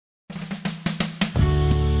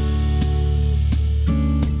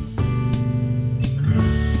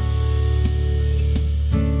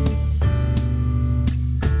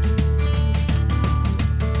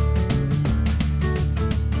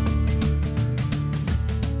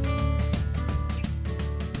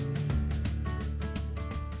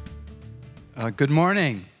Good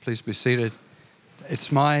morning. Please be seated.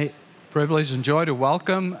 It's my privilege and joy to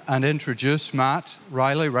welcome and introduce Matt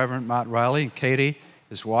Riley, Reverend Matt Riley, and Katie,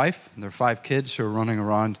 his wife, and their 5 kids who are running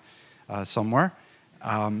around somewhere.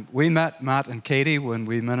 We met Matt and Katie when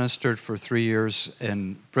we ministered for 3 years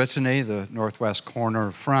in Brittany, the northwest corner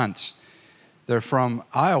of France. They're from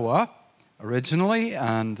Iowa originally,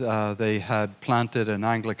 and they had planted an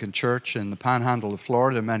Anglican church in the panhandle of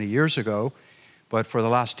Florida many years ago. But for the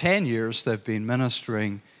last 10 years, they've been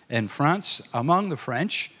ministering in France among the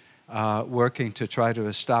French, working to try to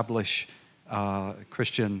establish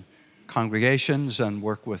Christian congregations and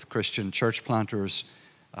work with Christian church planters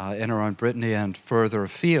in and around Brittany and further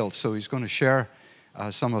afield. So he's going to share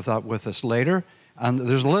some of that with us later. And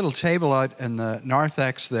there's a little table out in the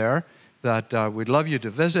narthex there that we'd love you to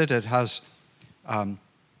visit. It has a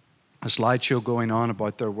slideshow going on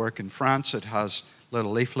about their work in France. It has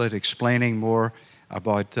little leaflet explaining more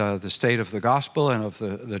about the state of the gospel and of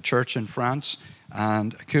the church in France,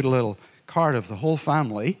 and a cute little card of the whole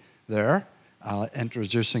family there,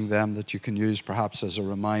 introducing them that you can use perhaps as a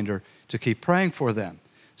reminder to keep praying for them.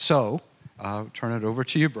 So, I'll turn it over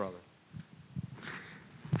to you, brother.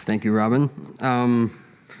 Thank you, Robin. I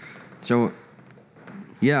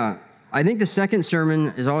think the second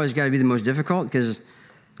sermon has always got to be the most difficult because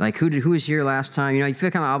like, who was here last time? You feel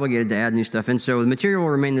kind of obligated to add new stuff in. So the material will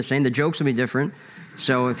remain the same. The jokes will be different.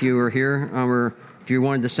 So if you were here, or if you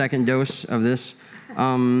wanted the second dose of this,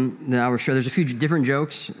 then I was sure there's a few different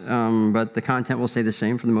jokes, but the content will stay the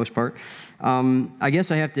same for the most part. I guess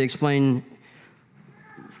I have to explain.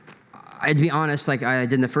 To be honest, like I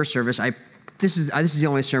did in the first service, this is the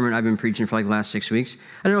only sermon I've been preaching for like the last 6 weeks.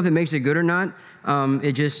 I don't know if it makes it good or not.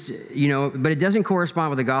 It just, but it doesn't correspond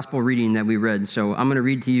with the gospel reading that we read. So I'm going to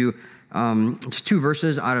read to you just 2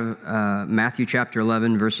 verses out of Matthew chapter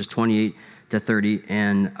 11, verses 28 to 30.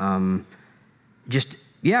 And I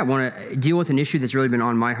want to deal with an issue that's really been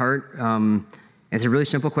on my heart. It's a really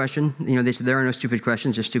simple question. They said there are no stupid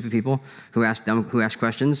questions, just stupid people who ask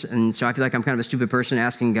questions. And so I feel like I'm kind of a stupid person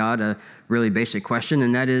asking God a really basic question,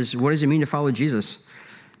 and that is, what does it mean to follow Jesus?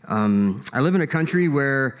 I live in a country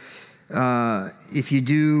where I'm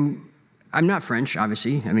not French,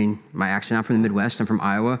 obviously. I mean, my accent, I'm from the Midwest. I'm from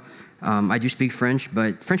Iowa. I do speak French,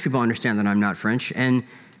 but French people understand that I'm not French. And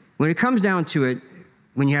when it comes down to it,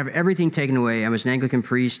 when you have everything taken away, I was an Anglican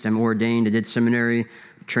priest, I'm ordained, I did seminary,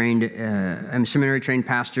 I'm a seminary-trained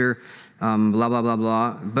pastor, blah, blah, blah,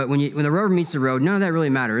 blah. But when the rubber meets the road, none of that really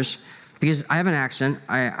matters because I have an accent.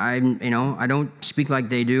 I don't speak like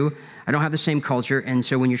they do. I don't have the same culture. And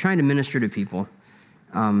so when you're trying to minister to people,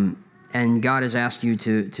 and God has asked you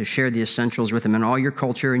to share the essentials with them, and all your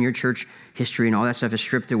culture and your church history and all that stuff is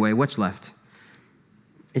stripped away, what's left?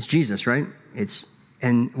 It's Jesus, right?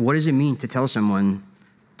 And what does it mean to tell someone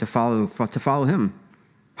to follow him?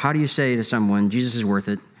 How do you say to someone, Jesus is worth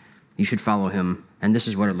it, you should follow him, and this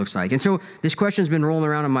is what it looks like? And so this question's been rolling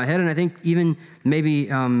around in my head, and I think even maybe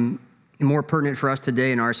more pertinent for us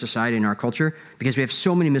today in our society and our culture, because we have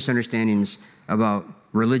so many misunderstandings about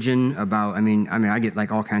religion, I get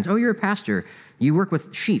like all kinds. Oh, you're a pastor. You work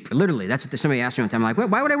with sheep. Literally, that's what somebody asked me one time. I'm like,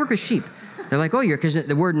 why would I work with sheep? They're like, because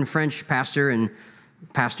the word in French, pastor and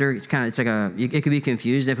pastor, it could be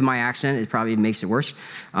confused. If my accent, it probably makes it worse.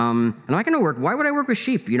 And I'm like, why would I work with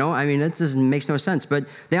sheep? That doesn't makes no sense. But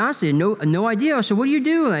they honestly had no idea. So what do you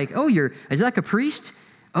do? Like, is it like a priest?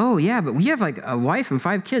 Oh, yeah, but we have like a wife and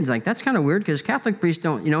 5 kids. Like, that's kind of weird because Catholic priests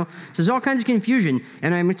don't, So there's all kinds of confusion.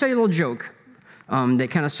 And I'm going to tell you a little joke that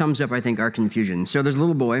kind of sums up, I think, our confusion. So there's a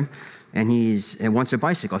little boy, and he wants a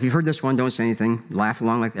bicycle. If you've heard this one, don't say anything. Laugh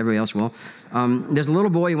along like everybody else will. There's a little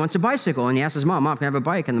boy, he wants a bicycle, and he asks his mom, can I have a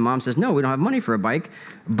bike? And the mom says, no, we don't have money for a bike,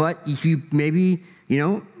 but if you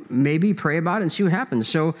maybe pray about it and see what happens.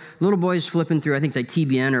 So little boy's flipping through, I think it's like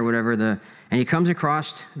TBN or whatever, and he comes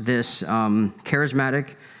across this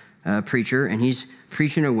charismatic preacher, and he's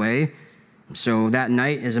preaching away. So that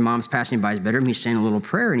night, as the mom's passing by his bedroom, he's saying a little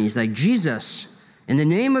prayer, and he's like, Jesus, in the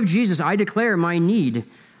name of Jesus, I declare my need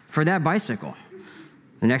for that bicycle.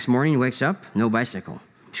 The next morning, he wakes up, no bicycle.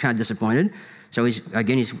 He's kind of disappointed. So he's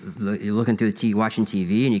looking through watching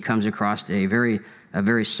TV, and he comes across a very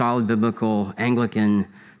solid biblical Anglican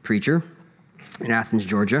preacher in Athens,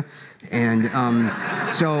 Georgia. And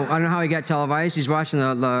so I don't know how he got televised. He's watching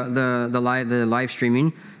the live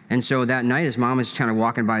streaming. And so that night, his mom is kind of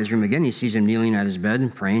walking by his room again. He sees him kneeling at his bed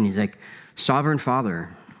and praying. He's like, Sovereign Father,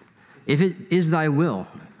 if it is thy will,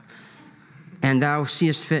 and thou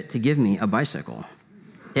seest fit to give me a bicycle,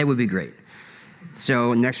 it would be great.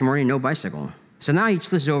 So next morning, no bicycle. So now he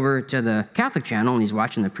flips over to the Catholic channel, and he's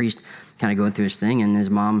watching the priest kind of going through his thing, and his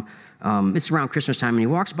mom, it's around Christmas time, and he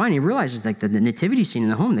walks by, and he realizes like the nativity scene in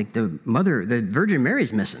the home, like the Virgin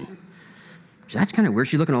Mary's missing. So that's kind of weird.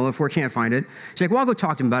 She's looking all over for it, can't find it. She's like, well, I'll go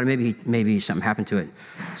talk to him about it. Maybe something happened to it.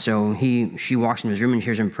 So she walks into his room and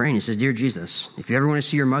hears him praying. He says, dear Jesus, if you ever want to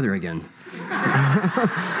see your mother again.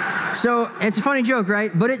 So it's a funny joke,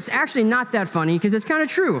 right? But it's actually not that funny because it's kind of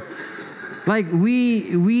true. Like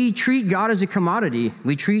we treat God as a commodity.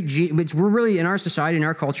 We're really in our society, in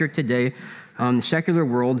our culture today, the secular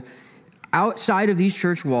world, outside of these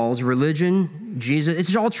church walls, religion, Jesus,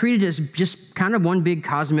 it's all treated as just kind of one big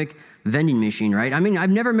cosmic vending machine, right? I mean, I've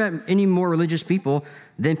never met any more religious people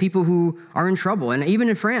than people who are in trouble. And even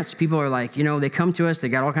in France, people are like, they come to us, they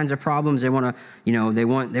got all kinds of problems. They want to, they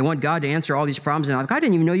want God to answer all these problems. And I'm like, I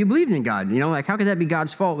didn't even know you believed in God. Like, how could that be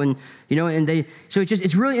God's fault when, so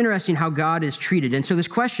it's really interesting how God is treated. And so this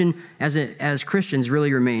question as Christians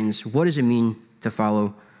really remains, what does it mean to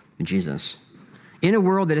follow Jesus? In a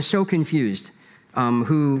world that is so confused,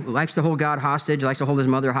 who likes to hold God hostage, likes to hold his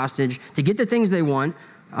mother hostage, to get the things they want,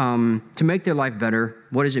 to make their life better,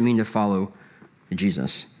 what does it mean to follow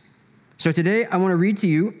Jesus? So today I want to read to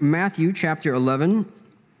you Matthew chapter 11,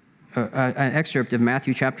 an excerpt of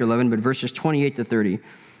Matthew chapter 11, but verses 28 to 30.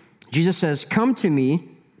 Jesus says, come to me,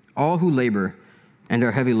 all who labor and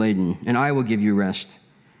are heavy laden, and I will give you rest.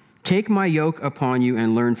 Take my yoke upon you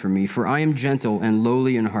and learn from me, for I am gentle and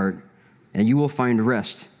lowly in heart, and you will find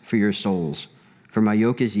rest for your souls. For my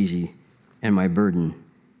yoke is easy and my burden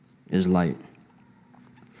is light.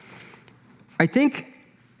 I think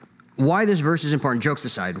why this verse is important, jokes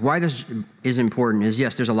aside, why this is important is,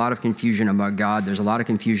 yes, there's a lot of confusion about God. There's a lot of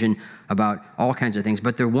confusion about all kinds of things.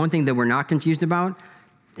 But the one thing that we're not confused about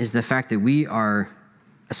is the fact that we are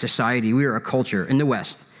a society, we are a culture in the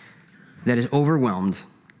West that is overwhelmed,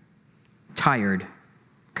 tired,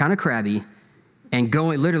 kind of crabby, and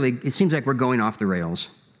literally, it seems like we're going off the rails.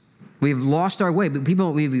 We've lost our way. But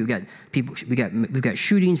we've got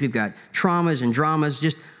shootings, we've got traumas and dramas,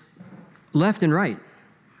 just left and right.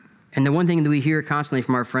 And the one thing that we hear constantly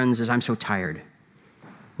from our friends is, I'm so tired.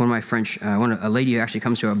 One of my a lady who actually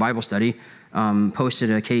comes to a Bible study,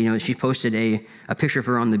 posted she posted a picture of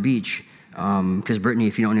her on the beach. Because Brittany,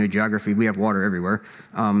 if you don't know geography, we have water everywhere.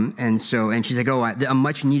 And she's like, a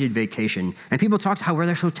much needed vacation. And people talk to how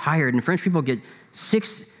they're so tired. And French people get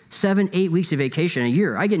 6, 7, 8 weeks of vacation a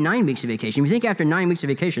year. I get 9 weeks of vacation. You think after 9 weeks of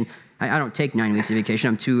vacation, I don't take 9 weeks of vacation.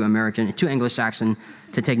 I'm too American, too Anglo-Saxon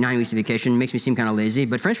to take 9 weeks of vacation. It makes me seem kind of lazy.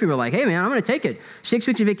 But French people are like, hey man, I'm going to take it. 6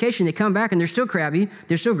 weeks of vacation, they come back and they're still crabby,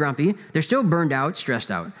 they're still grumpy, they're still burned out,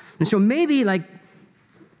 stressed out. And so maybe like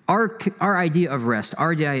our idea of rest,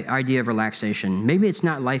 our idea of relaxation, maybe it's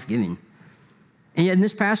not life-giving. And yet in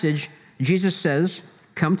this passage, Jesus says,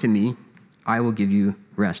 come to me, I will give you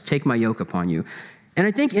rest. Take my yoke upon you. And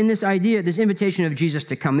I think in this idea, this invitation of Jesus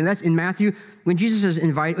to come, and that's in Matthew, when Jesus says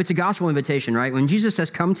invite, it's a gospel invitation, right? When Jesus says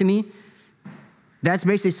come to me, that's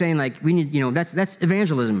basically saying like, we need, that's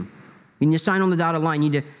evangelism. You need to sign on the dotted line, you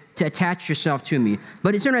need to attach yourself to me.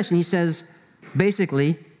 But it's interesting, he says,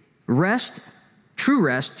 basically, true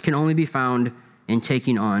rest can only be found in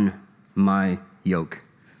taking on my yoke.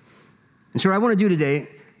 And so what I want to do today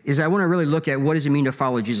is I want to really look at what does it mean to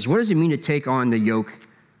follow Jesus? What does it mean to take on the yoke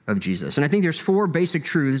of Jesus? And I think there's 4 basic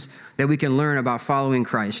truths that we can learn about following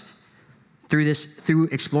Christ through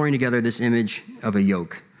exploring together this image of a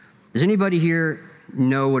yoke. Does anybody here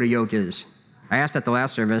know what a yoke is? I asked at the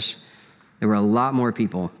last service. There were a lot more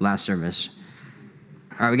people last service.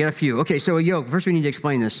 All right, we got a few. Okay, so a yoke. First, we need to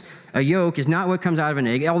explain this. A yoke is not what comes out of an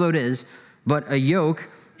egg, although it is, but a yoke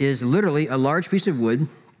is literally a large piece of wood,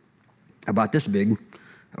 about this big,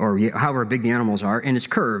 or however big the animals are, and it's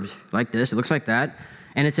curved like this. It looks like that.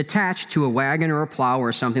 And it's attached to a wagon or a plow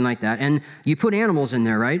or something like that. And you put animals in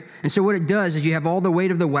there, right? And so what it does is you have all the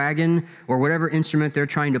weight of the wagon or whatever instrument they're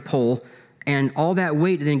trying to pull, and all that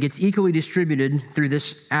weight then gets equally distributed through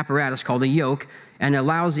this apparatus called a yoke, and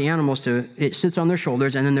allows the animals it sits on their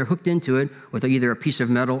shoulders, and then they're hooked into it with either a piece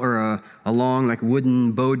of metal or a long, like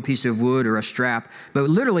wooden bowed piece of wood or a strap. But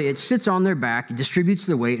literally, it sits on their back, distributes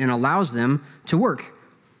the weight, and allows them to work.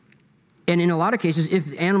 And in a lot of cases,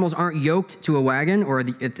 if animals aren't yoked to a wagon, or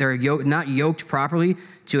if they're not yoked properly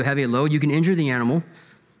to a heavy load, you can injure the animal,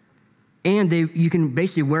 and you can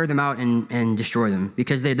basically wear them out and destroy them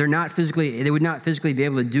because they would not physically be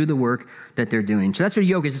able to do the work that they're doing. So that's what a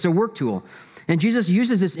yoke is. It's a work tool. And Jesus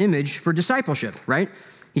uses this image for discipleship, right?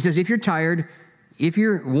 He says, if you're tired, if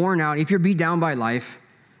you're worn out, if you're beat down by life,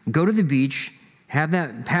 go to the beach, have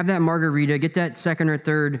that margarita, get that second or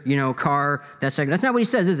third, car, That's not what he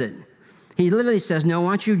says, is it? He literally says, no,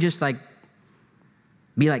 why don't you just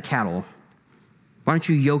be like cattle. Why don't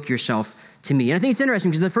you yoke yourself to me? And I think it's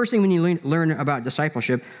interesting because the first thing when you learn about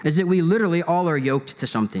discipleship is that we literally all are yoked to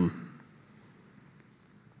something. And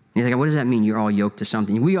you're like, what does that mean? You're all yoked to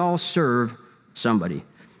something. We all serve somebody.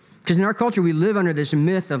 Because in our culture, we live under this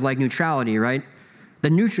myth of like neutrality, right?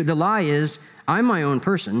 The lie is, I'm my own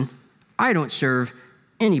person. I don't serve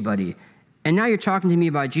anybody. And now you're talking to me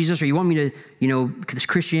about Jesus, or you want me to, this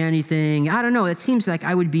Christianity thing. I don't know. It seems like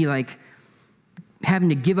I would be like having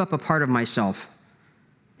to give up a part of myself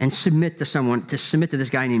and submit to this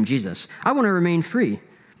guy named Jesus. I want to remain free.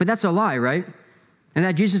 But that's a lie, right? And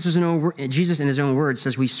that Jesus in his own words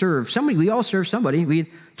says we serve somebody. We all serve somebody. We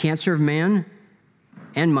can't serve man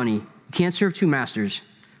and money. You can't serve two masters.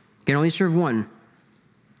 You can only serve one.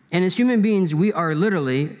 And as human beings, we are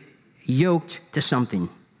literally yoked to something.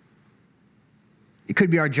 It could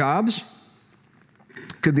be our jobs,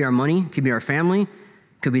 it could be our money, it could be our family, it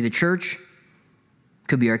could be the church, it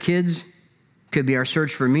could be our kids, it could be our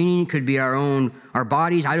search for meaning, it could be our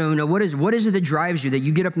bodies. I don't know. What is it that drives you, that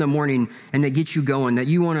you get up in the morning and that gets you going, that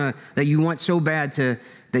you want so bad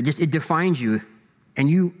that just it defines you, and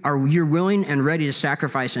you're willing and ready to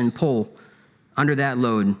sacrifice and pull under that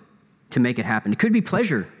load to make it happen. It could be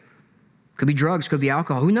pleasure. It could be drugs. It could be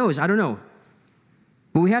alcohol. Who knows? I don't know.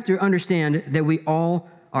 But we have to understand that we all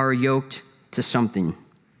are yoked to something.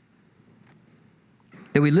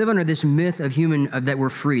 That we live under this myth of that we're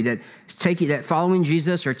free, that following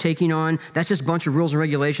Jesus or taking on, that's just a bunch of rules and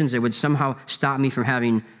regulations that would somehow stop me from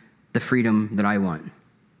having the freedom that I want.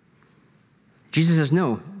 Jesus says,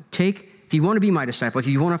 no, if you want to be my disciple, if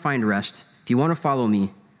you want to find rest, if you want to follow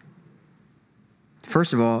me,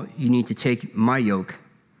 first of all, you need to take my yoke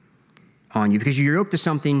on you because you're yoked to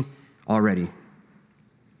something already.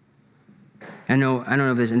 I don't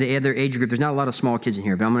know if there's in the other age group, there's not a lot of small kids in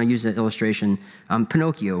here, but I'm going to use that illustration.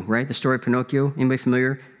 Pinocchio, right? The story of Pinocchio. Anybody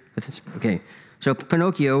familiar with this? Okay. So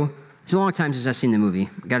Pinocchio, it's a long time since I've seen the movie,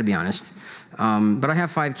 got to be honest. But I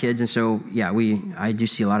have 5 kids, and so, yeah, I do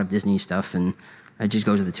see a lot of Disney stuff, and it just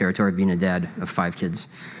goes with the territory of being a dad of 5 kids.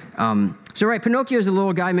 Pinocchio is a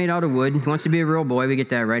little guy made out of wood. He wants to be a real boy. We get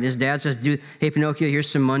that, right? His dad says, hey, Pinocchio, here's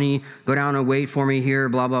some money. Go down and wait for me here,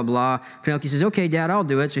 blah, blah, blah. Pinocchio says, okay, Dad, I'll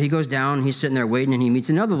do it. So he goes down, and he's sitting there waiting, and he meets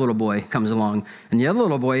another little boy, comes along. And the other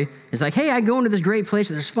little boy is like, hey, I go into this great place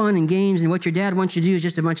where there's fun and games, and what your dad wants you to do is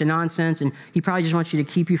just a bunch of nonsense, and he probably just wants you to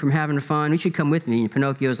keep you from having fun. You should come with me. And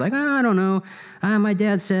Pinocchio's like, I don't know. My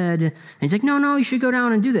dad said, and he's like, no, you should go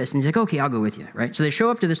down and do this. And he's like, okay, I'll go with you, right? So they show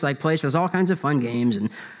up to this place where there's all kinds of fun games, and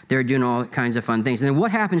they're doing all kinds of fun things. And then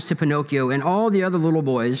what happens to Pinocchio and all the other little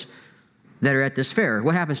boys that are at this fair?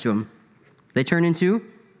 What happens to them? They turn into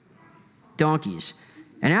donkeys.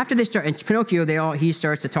 And after they start, and Pinocchio, he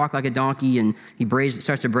starts to talk like a donkey, and he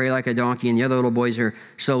starts to bray like a donkey, and the other little boys are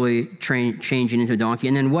slowly changing into a donkey.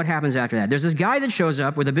 And then what happens after that? There's this guy that shows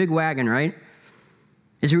up with a big wagon, right?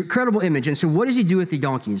 It's an incredible image. And so what does he do with the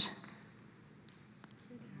donkeys?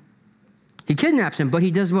 He kidnaps them, but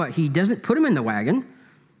he does what? He doesn't put them in the wagon.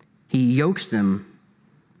 He yokes them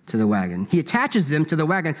to the wagon. He attaches them to the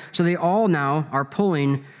wagon, so they all now are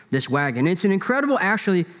pulling this wagon. It's an incredible,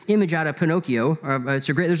 actually, image out of Pinocchio.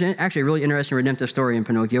 There's actually a really interesting redemptive story in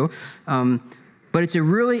Pinocchio. But it's a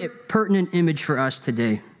really pertinent image for us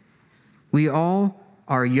today. We all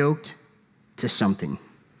are yoked to something.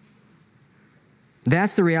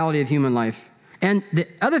 That's the reality of human life. And the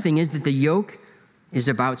other thing is that the yoke is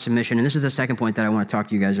about submission. And this is the second point that I want to talk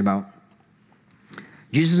to you guys about.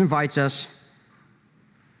 Jesus invites us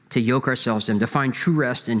to yoke ourselves to him, to find true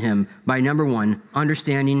rest in him by, number one,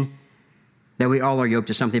 understanding that we all are yoked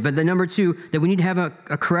to something. But the number two, that we need to have a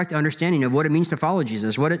correct understanding of what it means to follow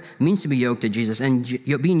Jesus, what it means to be yoked to Jesus. And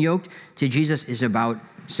being yoked to Jesus is about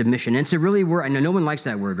submission. And it's a really word, I know no one likes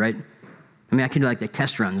that word, right? I mean, I can do like the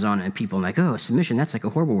test runs on it, and people are like, oh, submission, that's like a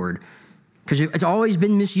horrible word. Because it's always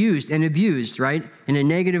been misused and abused, right, in a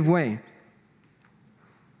negative way.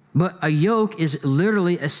 But a yoke is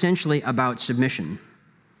literally, essentially about submission.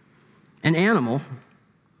 An animal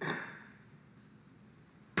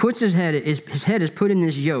puts his head is put in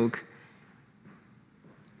this yoke,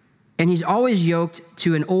 and he's always yoked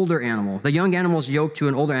to an older animal. The young animal is yoked to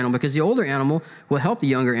an older animal because the older animal will help the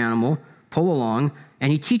younger animal pull along,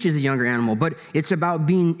 and he teaches the younger animal. But it's about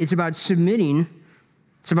submitting.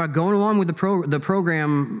 It's about going along with the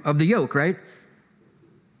program of the yoke, right?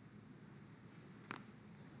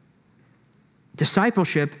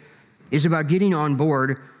 Discipleship is about getting on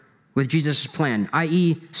board with Jesus' plan,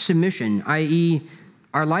 i.e. submission, i.e.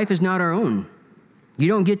 our life is not our own. You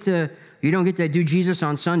don't get to do Jesus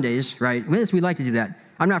on Sundays, right? We like to do that.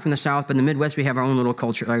 I'm not from the South, but in the Midwest we have our own little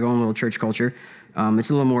culture, our own little church culture. It's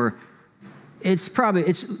a little more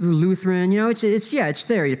it's Lutheran, it's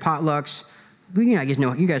there, potlucks. You guys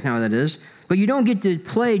know how that is. But you don't get to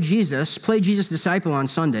play Jesus disciple on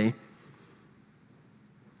Sunday,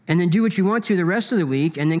 and then do what you want to the rest of the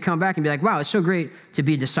week, and then come back and be like, wow, it's so great to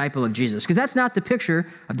be a disciple of Jesus. Because that's not the picture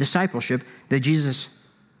of discipleship that Jesus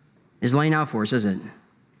is laying out for us, is it?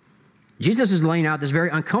 Jesus is laying out this very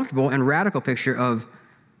uncomfortable and radical picture of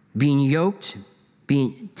being yoked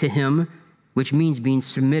to him, which means being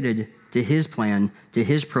submitted to his plan, to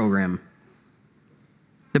his program.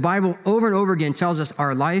 The Bible over and over again tells us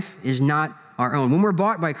our life is not our own. When we're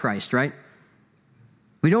bought by Christ, right?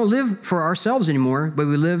 We don't live for ourselves anymore, but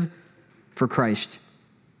we live for Christ.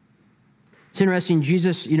 It's interesting,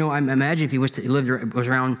 Jesus, I imagine if he was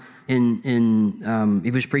around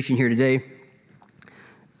he was preaching here today,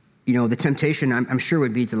 the temptation I'm sure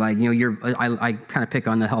would be to I kind of pick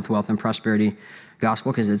on the health, wealth, and prosperity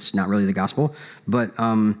gospel because it's not really the gospel, but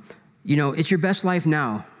it's your best life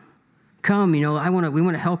now. Come, we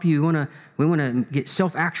want to help you. We want to get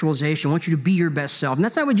self-actualization. I want you to be your best self. And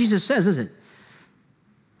that's not what Jesus says, is it?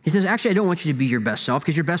 He says, actually, I don't want you to be your best self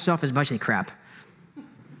because your best self is a bunch of crap.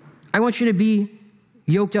 I want you to be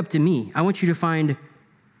yoked up to me. I want you to find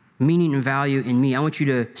meaning and value in me. I want you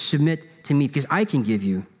to submit to me because I can give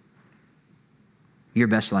you your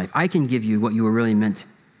best life. I can give you what you were really meant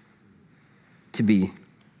to be.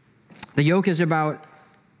 The yoke is about,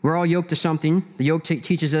 we're all yoked to something. The yoke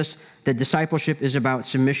teaches us that discipleship is about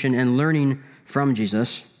submission and learning from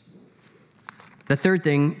Jesus. The third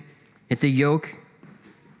thing, the yoke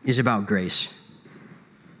is about grace.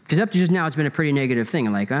 Because up to just now, it's been a pretty negative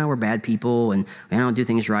thing. Like, we're bad people and I don't do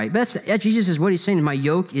things right. But Jesus is what he's saying. My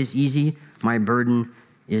yoke is easy. My burden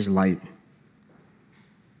is light.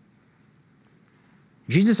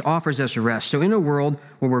 Jesus offers us rest. So in a world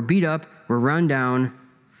where we're beat up, we're run down,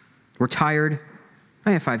 we're tired.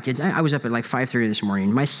 I have 5 kids. I was up at like 5:30 this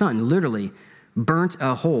morning. My son literally burnt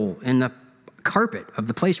a hole in the carpet of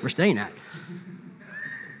the place we're staying at.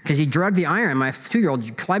 Because he drugged the iron. My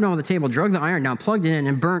 2-year-old climbed onto the table, drugged the iron down, plugged it in,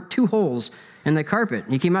 and burnt 2 holes in the carpet.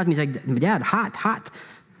 And he came out to me, he's like, Dad, hot.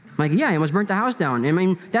 I'm like, yeah, he almost burnt the house down. I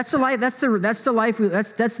mean, that's the life. That's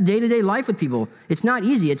the day-to-day life with people. It's not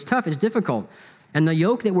easy. It's tough. It's difficult. And the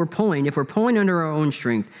yoke that we're pulling, if we're pulling under our own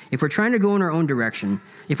strength, if we're trying to go in our own direction,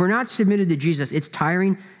 if we're not submitted to Jesus, it's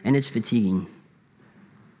tiring and it's fatiguing.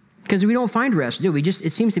 Because we don't find rest, do we?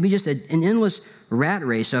 It seems to be just an endless rat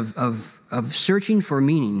race of searching for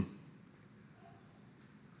meaning.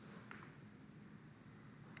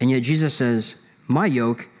 And yet Jesus says, my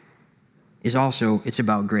yoke is also, it's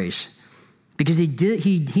about grace. Because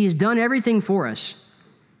he has done everything for us.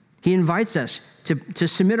 He invites us to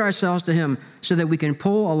submit ourselves to him so that we can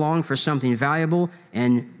pull along for something valuable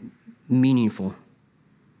and meaningful.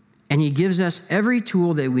 And he gives us every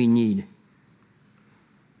tool that we need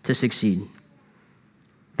to succeed.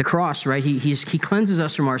 The cross, right? He cleanses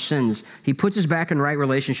us from our sins. He puts us back in right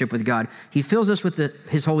relationship with God. He fills us with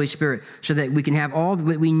his Holy Spirit so that we can have all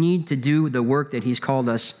that we need to do the work that he's called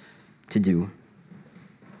us to do.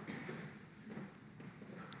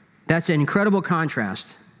 That's an incredible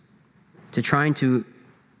contrast to trying to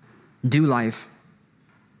do life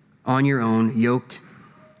on your own, yoked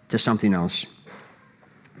to something else.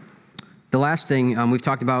 The last thing we've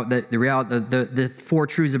talked about, the 4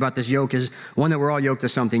 truths about this yoke is, 1, that we're all yoked to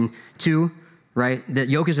something. 2, right, that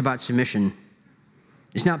yoke is about submission.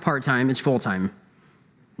 It's not part-time, it's full-time.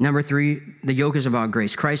 Number 3, the yoke is about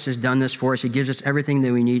grace. Christ has done this for us. He gives us everything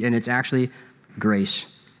that we need, and it's actually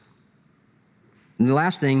grace. And the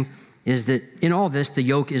last thing is that in all this, the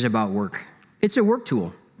yoke is about work. It's a work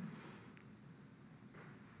tool.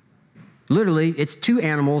 Literally, it's 2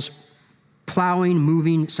 animals plowing,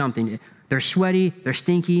 moving something. They're sweaty, they're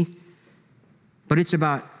stinky, but it's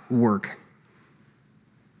about work.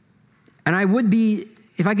 And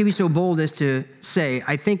if I could be so bold as to say,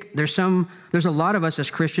 I think there's a lot of us as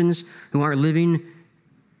Christians who aren't living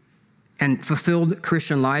and fulfilled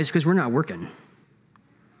Christian lives because we're not working.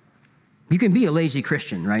 You can be a lazy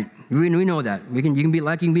Christian, right? We know that. You can be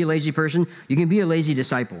a lazy person. You can be a lazy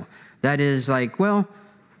disciple. That is like, well,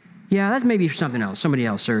 yeah, that's maybe for somebody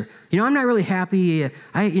else. Or, I'm not really happy.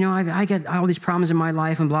 I get all these problems in my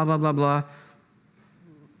life and blah, blah, blah, blah.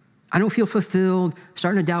 I don't feel fulfilled,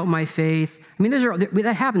 starting to doubt my faith. I mean,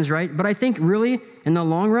 that happens, right? But I think really, in the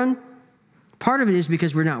long run, part of it is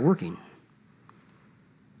because we're not working.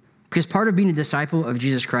 Because part of being a disciple of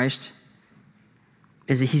Jesus Christ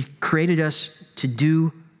is that he's created us to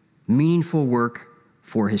do meaningful work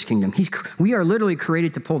for his kingdom. We are literally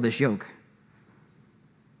created to pull this yoke.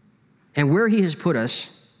 And where he has put us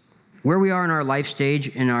Where we are in our life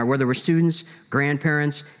stage, whether we're students,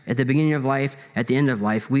 grandparents, at the beginning of life, at the end of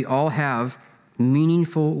life, we all have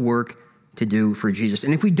meaningful work to do for Jesus.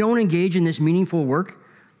 And if we don't engage in this meaningful work,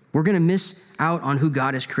 we're going to miss out on who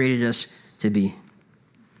God has created us to be.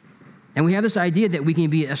 And we have this idea that we can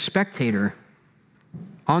be a spectator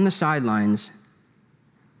on the sidelines.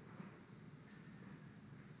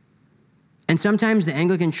 And sometimes the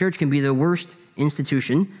Anglican Church can be the worst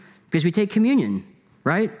institution because we take communion,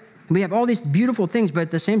 right? And we have all these beautiful things, but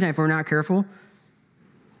at the same time, if we're not careful,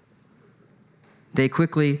 they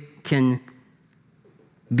quickly can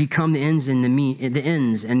become the ends and the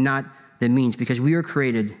ends and not the means, because we are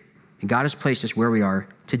created and God has placed us where we are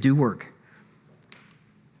to do work.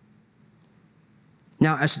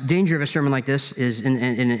 Now, a danger of a sermon like this is in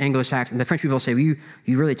an Anglo-Saxon. The French people say, well,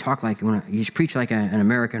 you really talk like, you preach like an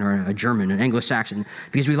American or a German, an Anglo-Saxon,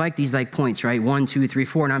 because we like these like points, right? 1, 2, 3,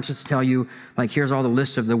 4, and I'm supposed to tell you, like, here's all the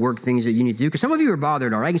lists of the work things that you need to do. Because some of you are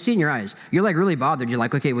bothered, all right? I can see it in your eyes. You're like really bothered. You're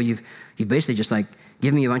like, okay, well, you've basically just like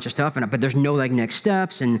given me a bunch of stuff, but there's no like next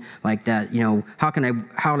steps and like that, how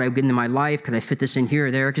do I get into my life? Could I fit this in here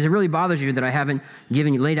or there? Because it really bothers you that I haven't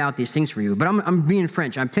laid out these things for you. But I'm being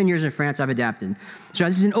French. I'm 10 years in France. I've adapted. So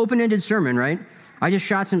this is an open-ended sermon, right? I just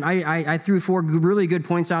shot I threw 4 really good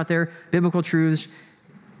points out there, biblical truths,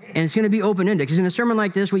 and it's going to be open-ended. Because in a sermon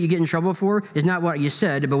like this, what you get in trouble for is not what you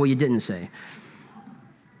said, but what you didn't say.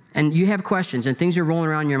 And you have questions and things are rolling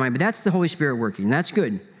around in your mind, but that's the Holy Spirit working. That's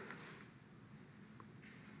good.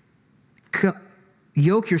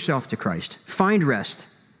 Yoke yourself to Christ. Find rest.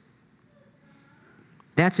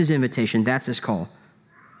 That's his invitation. That's his call.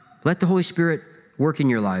 Let the Holy Spirit work in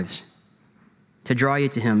your lives to draw you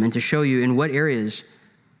to him and to show you in what areas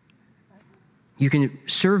you can do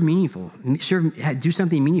something meaningful.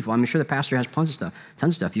 I'm sure the pastor has tons of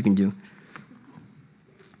stuff you can do.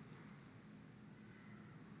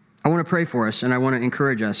 I want to pray for us, and I want to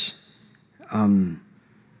encourage us to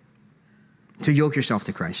yoke yourself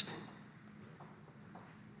to Christ.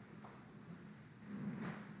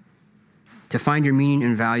 To find your meaning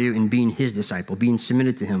and value in being his disciple, being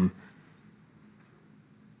submitted to him.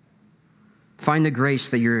 Find the grace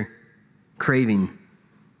that you're craving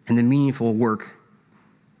and the meaningful work,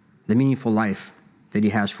 the meaningful life that he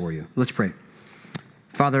has for you. Let's pray.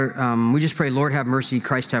 Father, we just pray, Lord, have mercy,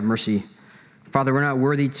 Christ, have mercy. Father, we're not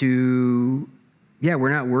worthy to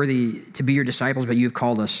be your disciples, but you've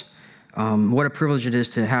called us. What a privilege it is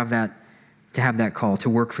to have that call, to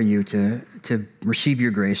work for you, to receive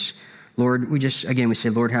your grace. Lord, we say,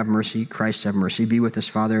 Lord, have mercy. Christ, have mercy. Be with us,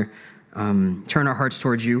 Father. Turn our hearts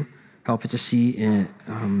towards you. Help us to see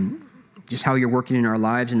just how you're working in our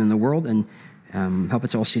lives and in the world, and help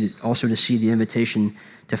us also to see the invitation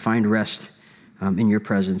to find rest in your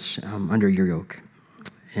presence under your yoke.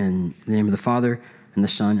 In the name of the Father, and the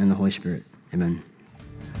Son, and the Holy Spirit. Amen.